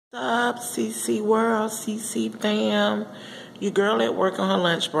What's up, CC World, CC fam? Your girl at work on her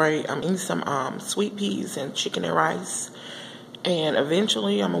lunch break. I'm eating some sweet peas and chicken and rice. And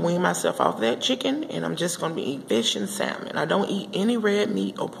eventually I'm gonna wean myself off that chicken and I'm just gonna be eating fish and salmon. I don't eat any red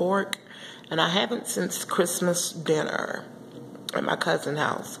meat or pork, and I haven't since Christmas dinner at my cousin's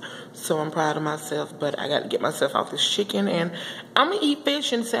house. So I'm proud of myself, but I gotta get myself off this chicken, and I'm gonna eat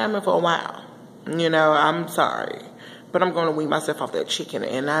fish and salmon for a while. You know, I'm sorry, but I'm gonna wean myself off that chicken,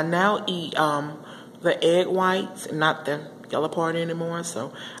 and I now eat the egg whites and not the yellow part anymore.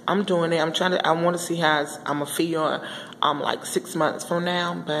 So I'm doing it. I want to see how I'm gonna feel like 6 months from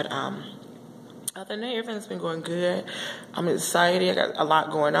now, but other than that, everything's been going good. I'm excited. I got a lot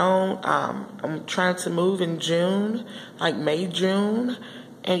going on. I'm trying to move in June, like May, June.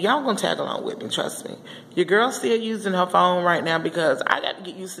 And y'all gonna tag along with me, trust me. Your girl's still using her phone right now because I got to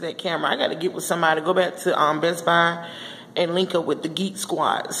get used to that camera. I got to get with somebody, go back to Best Buy and link up with the Geek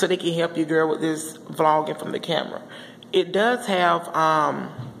Squad so they can help your girl with this vlogging from the camera. It does have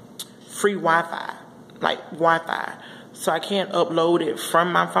free Wi-Fi, like Wi-Fi. So I can't upload it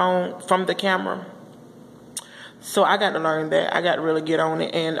from my phone, from the camera. So I got to learn that. I got to really get on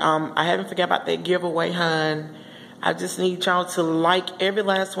it. And I haven't forgot about that giveaway, hun. I just need y'all to like every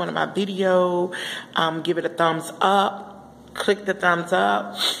last one of my video. Give it a thumbs up. Click the thumbs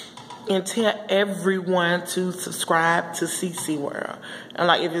up. And tell everyone to subscribe to CC World. And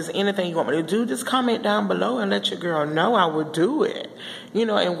like, if there's anything you want me to do, just comment down below and let your girl know. I will do it. You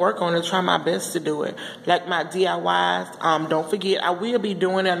know, and work on it. Try my best to do it. Like my DIYs. Don't forget, I will be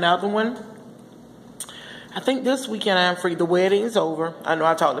doing another one. I think this weekend I am free. The wedding is over. I know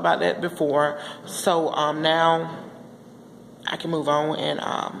I talked about that before. So now I can move on and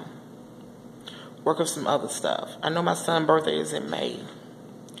work on some other stuff. I know my son's birthday is in May.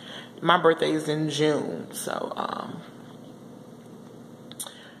 My birthday is in June, so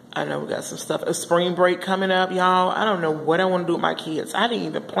I know we got some stuff. A spring break coming up, y'all. I don't know what I want to do with my kids. I didn't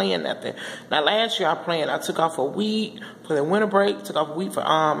even plan nothing. Now, last year I took off a week for the winter break, took off a week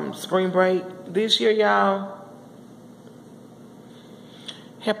for spring break. This year, y'all,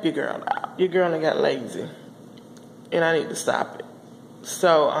 help your girl out. Your girl done got lazy, and I need to stop it.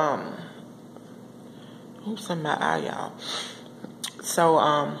 So, oops, I'm my eye, y'all. So,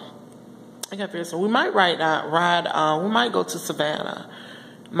 I got this. We might we might go to Savannah.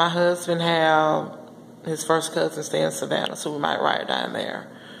 My husband have his first cousin stay in Savannah, so we might ride down there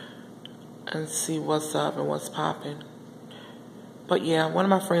and see what's up and what's popping. But yeah, one of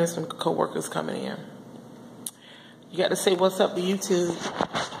my friends and co-workers coming in. You got to say what's up to YouTube.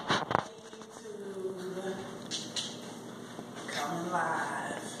 Coming live.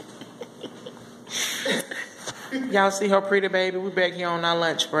 Y'all see her pretty baby? We back here on our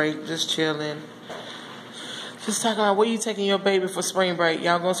lunch break, just chilling. Just talking about where you taking your baby for spring break.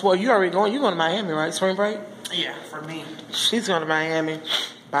 Y'all going to, well, you already going, you going to Miami, right? Spring break? Yeah, for me. She's going to Miami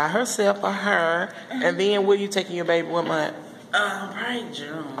by herself or her. And then where you taking your baby? What month? Probably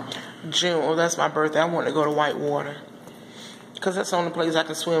June. June. Oh, that's my birthday. I want to go to Whitewater. Because that's the only place I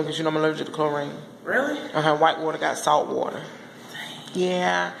can swim because you know I'm allergic to chlorine. Really? Whitewater got salt water. Dang.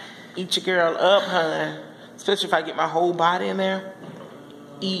 Yeah. Eat your girl up, hun. Especially if I get my whole body in there.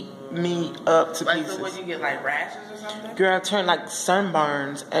 Eat me up to pieces. So would you get like rashes or something? Girl, I turn like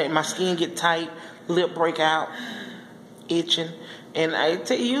sunburns. And my skin get tight, lip break out, itching. And it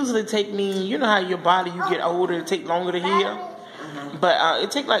usually take me, you know how your body, you get older, it take longer to heal. Mm-hmm. But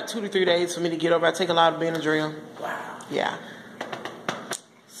it take like 2 to 3 days for me to get over. I take a lot of Benadryl. Wow. Yeah.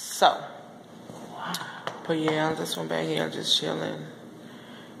 So. But yeah, I'm just one back here, just chilling.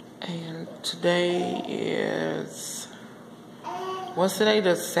 And today is, what's today?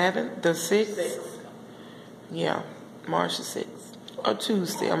 The 7th? The 6th? Yeah, March the 6th. Or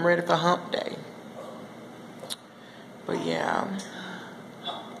Tuesday. I'm ready for hump day. But yeah.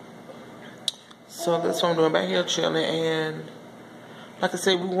 So that's what I'm doing back here, chilling. And like I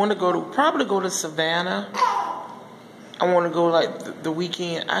said, we want to probably go to Savannah. I want to go like the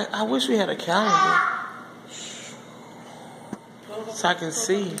weekend. I wish we had a calendar. So I can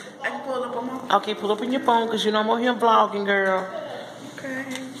see. I can pull up on my phone. Okay, pull up in your phone because you know I'm over here vlogging, girl. Okay.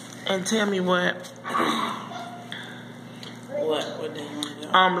 And tell me what. What day you want to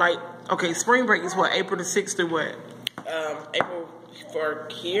go? Like, okay, spring break is what? April the 6th or what? April for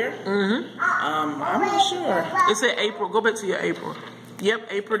here? Mm-hmm. I'm not sure. It said April. Go back to your April.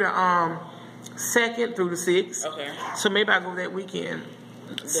 Yep, April the 2nd through the 6th. Okay. So maybe I go that weekend.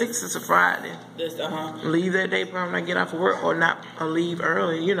 6th is a Friday. Leave that day when I get off of work, or leave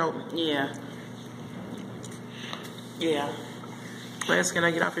early, you know. Yeah. Yeah. Last can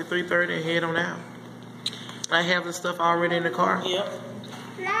I get off at 3:30 and head on out? I have the stuff already in the car. Yep.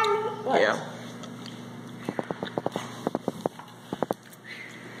 What? Yeah.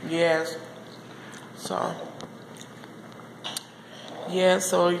 Yes. So. Yeah,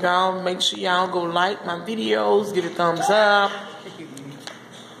 so y'all make sure y'all go like my videos, give it a thumbs up,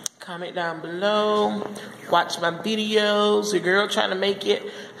 comment down below, watch my videos. Your girl trying to make it.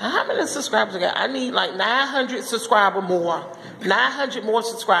 How many subscribers I got? I need like 900 subscribers more. 900 more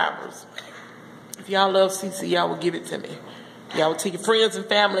subscribers. If y'all love CC, y'all will give it to me. Y'all will take your friends and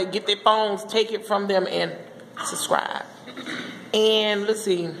family, get their phones, take it from them, and subscribe. And let's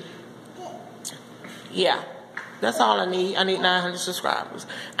see. Yeah. That's all I need. I need 900 subscribers.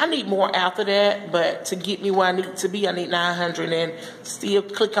 I need more after that, but to get me where I need to be, I need 900 and still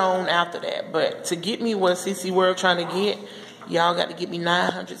click on after that. But to get me where CC World trying to get, y'all got to get me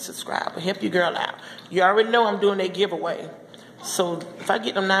 900 subscribers. Help your girl out. You already know I'm doing that giveaway. So if I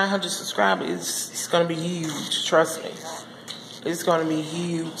get them 900 subscribers, it's going to be huge. Trust me. It's going to be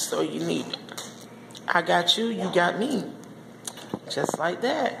huge, so you need it. I got you, you got me. Just like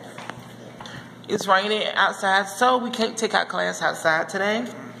that. It's raining outside, so we can't take our class outside today.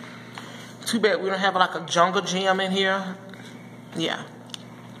 Too bad we don't have like a jungle gym in here. Yeah.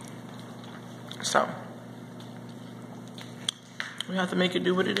 So we have to make it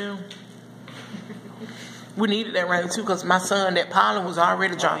do what it do. We needed that rain too, because my son, that pollen was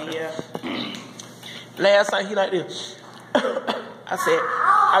already jumping. Yeah. Last night he like this.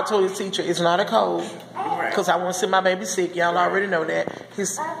 I told his teacher it's not a cold, because I want to send my baby sick. Y'all already know that.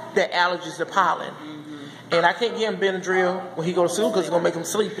 The allergies to pollen. And I can't get him Benadryl when he goes to school because it's going to make him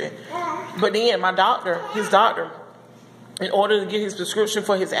sleepy. But then his doctor, in order to get his prescription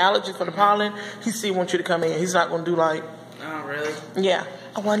for his allergies for the pollen, he still wants you to come in. He's not going to do like... Oh, really? Yeah.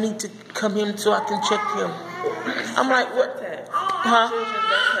 Oh, I need to come in so I can check him. I'm like, what? Huh?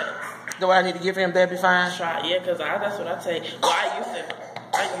 Do I need to give him? That'd be fine? Yeah, because that's what I take. Well,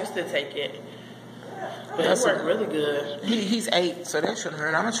 I used to take it. But it worked really good. He's 8, so that shouldn't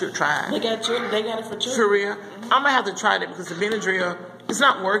hurt. I'm going to try. They got it for children. For real? I'm going to have to try that because the Benadryl, it's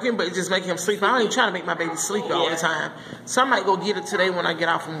not working, but it's just making him sleep. I don't even try to make my baby sleepy all the time. So I might go get it today when I get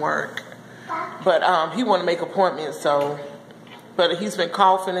off from work. But he want to make appointments, so... But he's been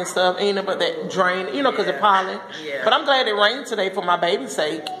coughing and stuff. Ain't it but that drain, because of pollen. Yeah. But I'm glad it rained today for my baby's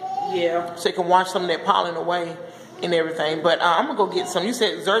sake. Yeah. So he can wash some of that pollen away and everything. But I'm going to go get some. You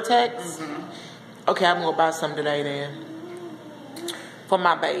said Zyrtex? Mm-hmm. Okay, I'm going to buy some today then. For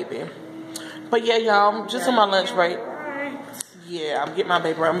my baby. But yeah, y'all, just on my lunch break. Yeah, I'm getting my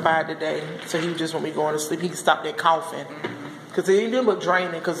baby right by today. So he just want me going to sleep. He can stop that coughing. Because he ain't doing but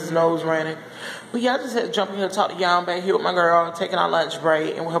draining because his nose running. But yeah, I just had to jump in here and talk to y'all back here with my girl, taking our lunch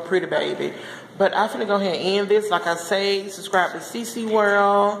break and with her pretty baby. But I'm finna go ahead and end this. Like I say, subscribe to CC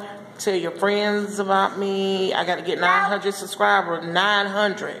World. Tell your friends about me. I got to get 900 subscribers.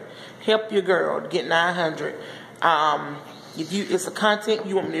 900. Help your girl to get 900. If it's a content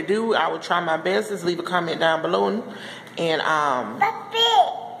you want me to do, I will try my best. Just leave a comment down below. And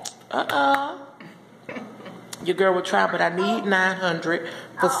your girl will try, but I need 900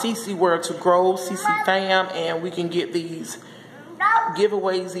 for CC World to grow, CC Fam, and we can get these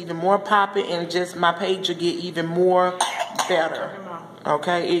giveaways even more popping, and just my page will get even more better.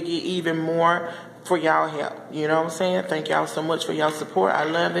 Okay, it get even more for y'all help. You know what I'm saying? Thank y'all so much for y'all support. I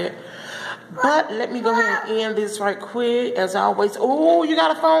love it. But let me go ahead and end this right quick. As always, oh, you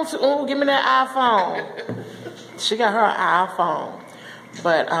got a phone too? Oh, give me that iPhone. She got her iPhone.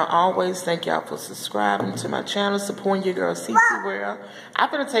 But I always thank y'all for subscribing to my channel, supporting your girl CC World.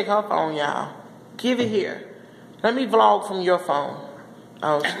 I'm going to take her phone, y'all. Give it here. Let me vlog from your phone.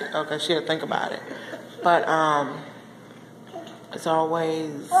 Oh, okay, she'll think about it. But as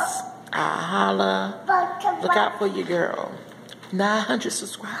always, I holla. Look out for your girl. 900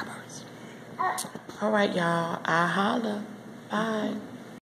 subscribers. All right, y'all. I holla. Bye.